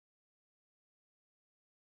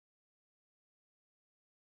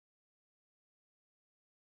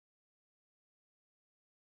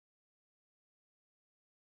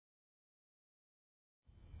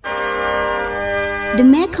The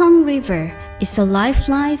Mekong River is a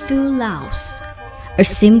lifeline through Laos, a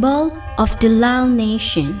symbol of the Lao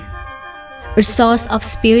nation, a source of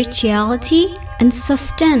spirituality and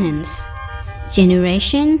sustenance,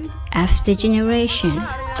 generation after generation.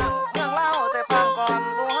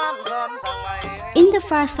 In the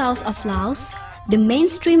far south of Laos, the main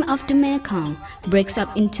stream of the Mekong breaks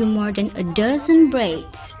up into more than a dozen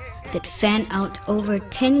braids that fan out over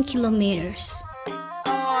 10 kilometers.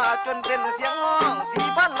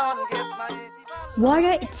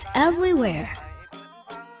 Water is everywhere.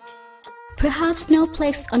 Perhaps no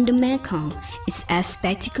place on the Mekong is as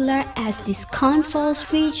spectacular as this Con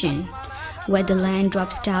Falls region, where the land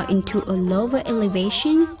drops down into a lower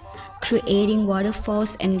elevation, creating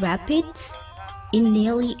waterfalls and rapids in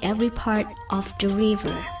nearly every part of the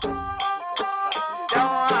river.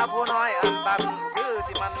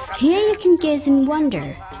 Here you can gaze in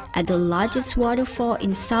wonder at the largest waterfall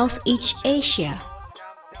in Southeast Asia,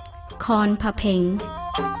 Khon Papeng.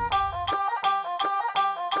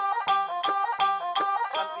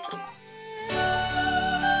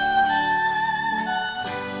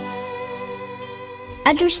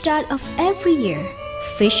 At the start of every year,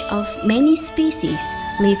 fish of many species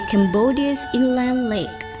leave Cambodia's inland lake,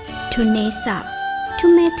 Tonle Sap,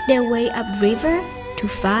 to make their way upriver to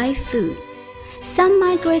find food. Some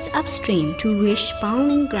migrate upstream to reach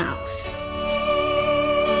spawning grounds.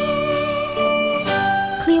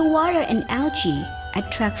 Clear water and algae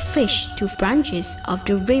attract fish to branches of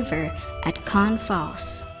the river at Con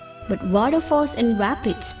Falls. But waterfalls and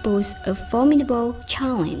rapids pose a formidable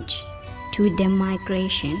challenge to their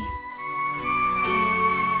migration.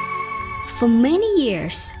 For many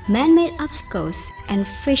years, man-made obstacles and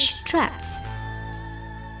fish traps,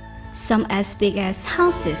 some as big as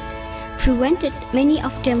houses, prevented many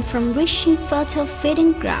of them from reaching fertile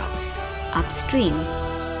feeding grounds upstream.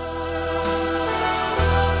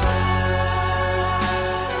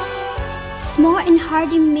 Small and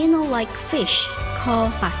hardy minnow-like fish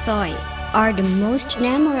called pasoi are the most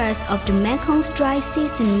numerous of the Mekong's dry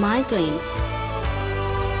season migrants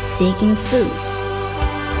seeking food.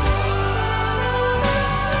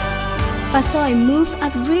 Pasoi move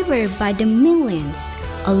upriver by the millions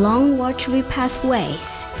along watery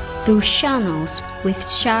pathways through channels with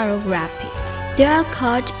shallow rapids. They are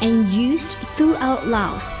caught and used throughout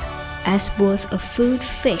Laos as both a food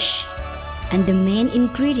fish and the main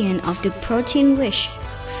ingredient of the protein-rich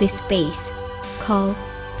fish base called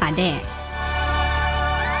padek.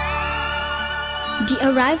 The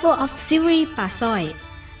arrival of silvery pasoi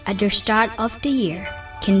at the start of the year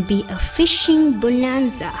can be a fishing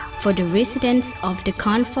bonanza for the residents of the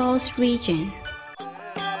Con Falls region.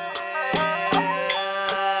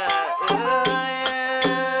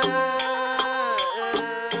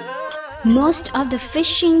 Most of the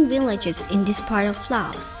fishing villages in this part of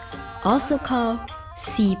Laos, also called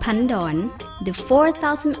Si Pandon, the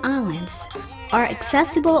 4,000 islands, are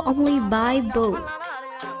accessible only by boat.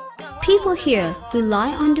 People here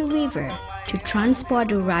rely on the river to transport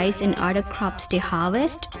the rice and other crops they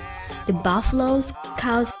harvest, the buffaloes,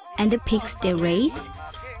 cows, and the pigs they raise,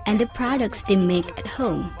 and the products they make at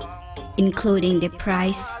home, including the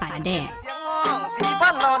prized padek.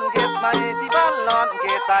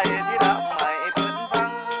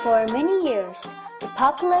 For many years, the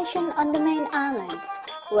population on the main islands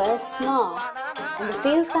was small, and the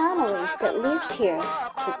few families that lived here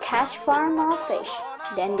could catch far more fish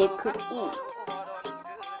than they could eat.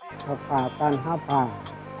 ป่าการหาปลา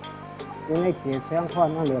อยู่ในเขตแสงพร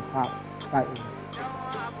นั่นเหลือปลาไก่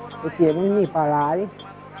เขตมันมีปลาหลาย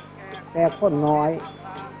แต่คนน้อย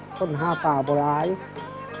คนหาปลาบ่หลาย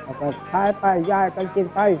แล้วก็ขายไปย้ายกันกิน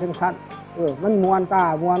ไปทั้งคันมันมวนตา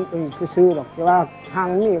มวนซื้อหรอกแต่ว่าทาง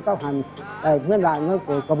นี้ก็หันเงินได้เงินเ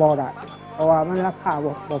กิดก็บ่ได้เพราะว่ามันราคา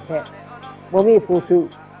บ่แพงบ่มีผู้ซื้อ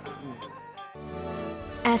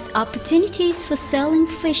As opportunities for selling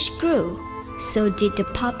fish grew, so did the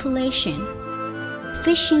population.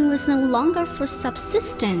 Fishing was no longer for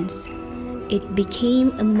subsistence. It became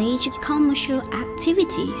a major commercial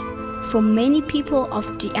activity for many people of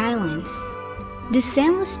the islands. The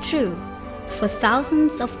same was true for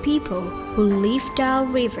thousands of people who lived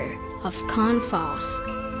downriver of Con Falls.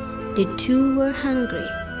 They too were hungry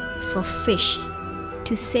for fish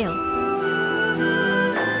to sell.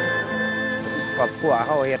 ครอบครัวเ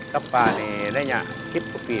ขาเฮ็ดกับปลานี่ได้เนี่ย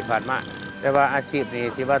10 กว่าปีผ่านมาแต่ว่าอาชีพนี้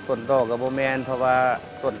สิว่าต้นตอกับบ่แม่นเพราะว่า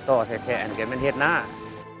ต้นตอแท้ๆอันเกิดมันเฮ็ดนา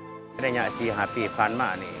ได้เนี่ย4-5 ปีผ่านมา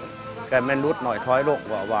นี่ก็มันลดน้อยถอยลง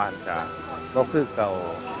ว่าหั่นซะบ่คือเก่า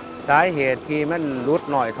สาเหตุที่มันลด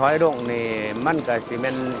น้อยถอยลงนี่มันก็สิแ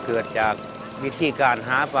ม่นเกิดจากวิธีการห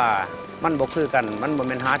าปลา มันบ่คือกันมันบ่แ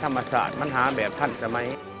ม่นหาธรรมศาสตร์มันหาแบบทันสมัย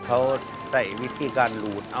เขาใช้วิธีการ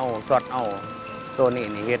ลูดเอาสอดเอาตัวนี้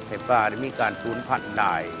นี่เฮ็ดให้ปลาได้มีการสูญพันธุ์ไ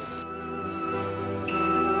ด้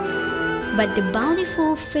But the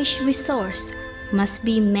bountiful fish resource must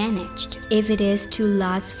be managed if it is to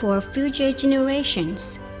last for future generations.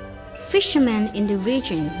 Fishermen in the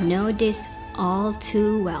region know this all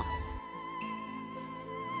too well.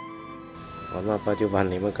 มาปัจจุบัน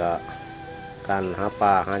นี้มันก็การหาปล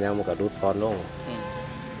าหาหยังมันก็ลดพรลง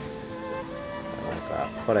ก็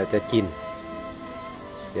พอได้แต่กิน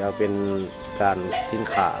เสียเป็นการสิน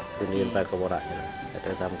ค้าอื่นๆไปก็บ่ได้นะแ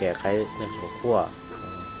ต่ทำแก้ไขในครอบครัว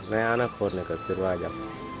ในอนาคตเนี่ยก็คือว่าอยาก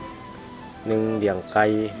เลี้ยงไก่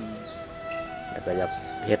แล้วก็อยาก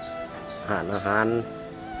เฮ็ดอาหาร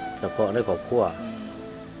เฉพาะในครอบครัว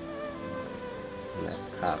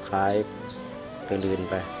ค้าขายอื่นๆ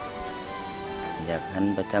ไปอยากหัน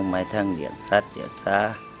ไปทางไม้ทางเลี้ยงสัตว์เลี้ยงปลา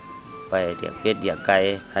ไปเลี้ยงเป็ดเลี้ยงไก่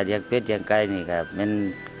ถ้าเลี้ยงเป็ดเลี้ยงไก่นี่ก็มัน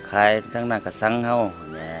ขายทั้งนั้นก็สั่งเฮา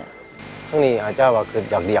เนี่ยทั้งนี้อาจจะว่าคือ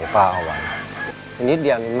อยากเลี้ยงปลาเอาไว้ชนิดเดี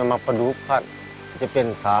ยวนี่มันมาปลาดุกพัดจะเป็น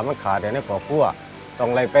ขามันขาดในครอบครัวต้อง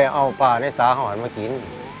ไล่ไปเอาปลาในสาหอนมากิน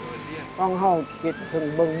ต้องเฮาคิดถึง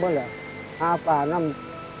เบิ่งเบิ่งแหละหาปลา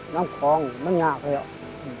น้ำคลองมันยากเลยอ่ะ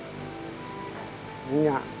นี่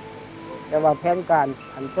ยากแต่ว่าแผนการ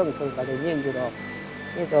อันเพิ่งก็ได้ยินอยู่ดอก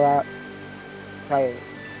นี่แต่ว่าใส่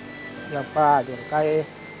เลี้ยงปลาเลี้ยงไก่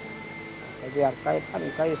พัน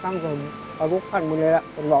ไก่สร้างสมปลาลูกพันหมดเลยละ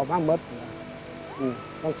เป็นหล่อมากเบิด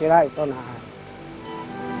ต้องใช้ได้ต้นอาหาร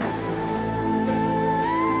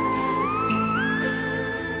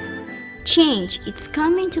Change is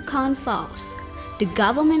coming to Corn Falls. The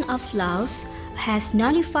government of Laos has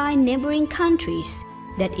notified neighboring countries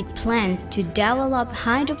that it plans to develop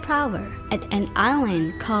hydropower at an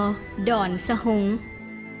island called Don Sahong.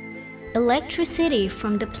 Electricity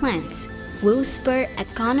from the plants will spur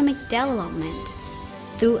economic development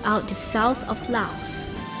throughout the south of Laos.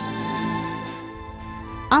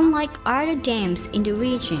 Unlike other dams in the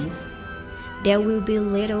region, there will be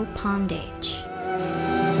little pondage.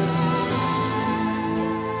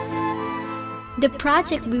 The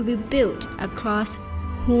project will be built across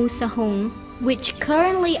Hu Sahong, which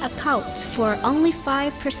currently accounts for only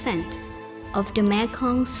 5% of the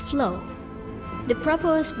Mekong's flow. The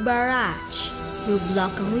proposed barrage will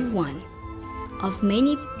block only one of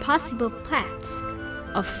many possible paths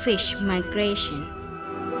of fish migration.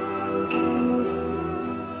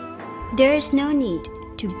 There is no need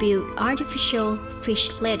to build artificial fish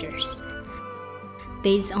ladders.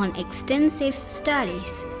 Based on extensive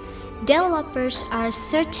studies, developers are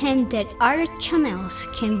certain that other channels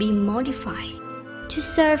can be modified to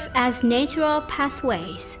serve as natural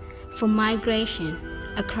pathways for migration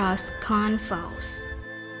across Corn Falls.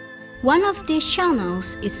 One of these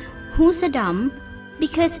channels is Husadam.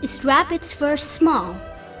 Because its rapids were small,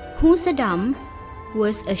 Husadam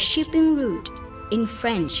was a shipping route in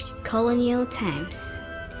French colonial times.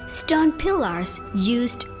 Stone pillars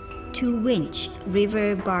used to winch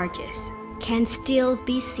river barges can still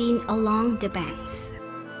be seen along the banks.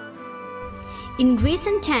 In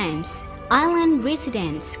recent times, island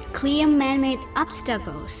residents clear man-made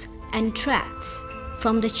obstacles and tracks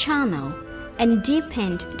from the channel and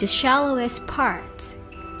deepened the shallowest parts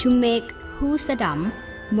to make Husadam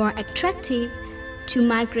more attractive to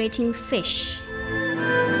migrating fish.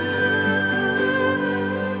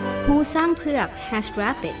 Husangpyeok has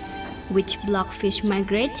rapids which block fish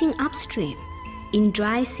migrating upstream in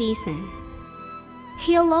dry season.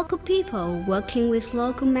 Here local people working with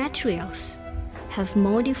local materials have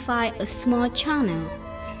modified a small channel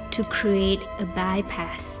to create a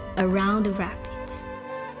bypass around the rapids.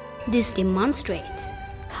 This demonstrates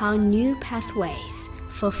how new pathways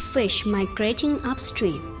for fish migrating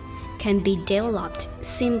upstream can be developed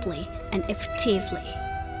simply and effectively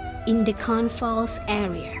in the Corn Falls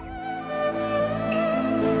area.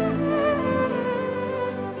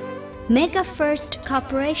 Mega First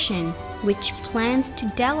Corporation, which plans to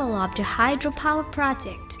develop the hydropower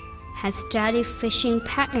project, has studied fishing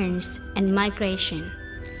patterns and migration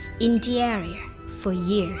in the area for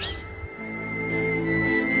years.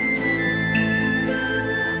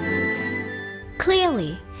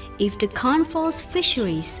 Clearly, if the Corn Falls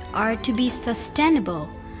fisheries are to be sustainable,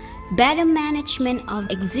 better management of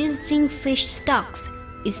existing fish stocks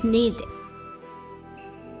is needed.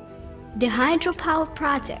 The hydropower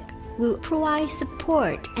project will provide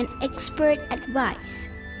support and expert advice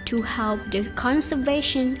to help the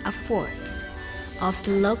conservation efforts of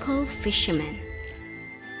the local fishermen.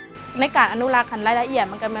 ในการอนุรักษ์รายละเอียด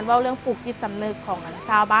มันก็แม่นว่าเรื่องปลูกจิตสำนึกของ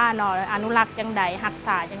ชาวบ้านเนาะอนุรักษ์จังใดรักษ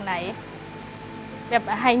าจังใด แบบ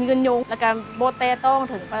ให้ยืนยงแล้วก็บ่แตะต้อง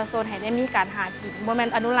ถึงประชาชนให้ได้มีการหากินบ่แม่น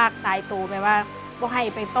อนุรักษ์ตายตัวแบบว่าบ่ให้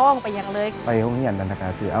ไปต้องไปหยังเลยไปโรงเรียนนั่นก็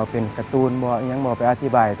สิเอาเป็นการ์ตูนบ่อิหยังบ่ไปอธิ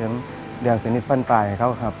บายถึงเรื่องชนิดพันธุ์ปลายให้เขา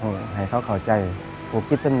ครับให้เขาเข้าใจปลูก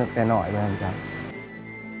จิตสำนึกแต่น้อยว่าซั่น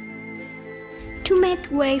To make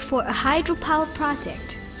way for a hydropower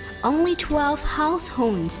project, only 12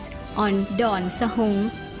 households on Don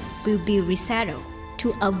Sahong will be resettled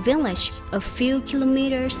to a village a few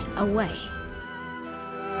kilometers away.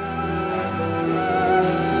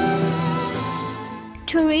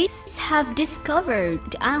 Tourists have discovered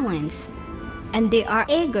the islands, and they are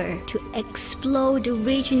eager to explore the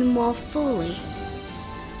region more fully.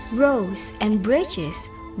 Roads and bridges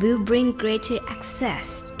will bring greater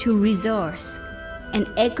access to resource and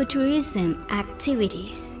ecotourism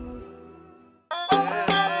activities.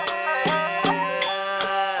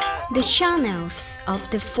 The channels of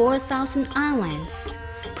the 4,000 islands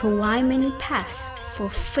provide many paths for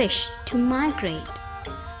fish to migrate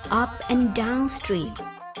up and downstream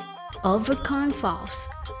over cornfields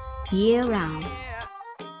year-round.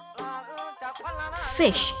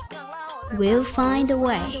 Fish will find a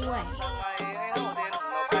way.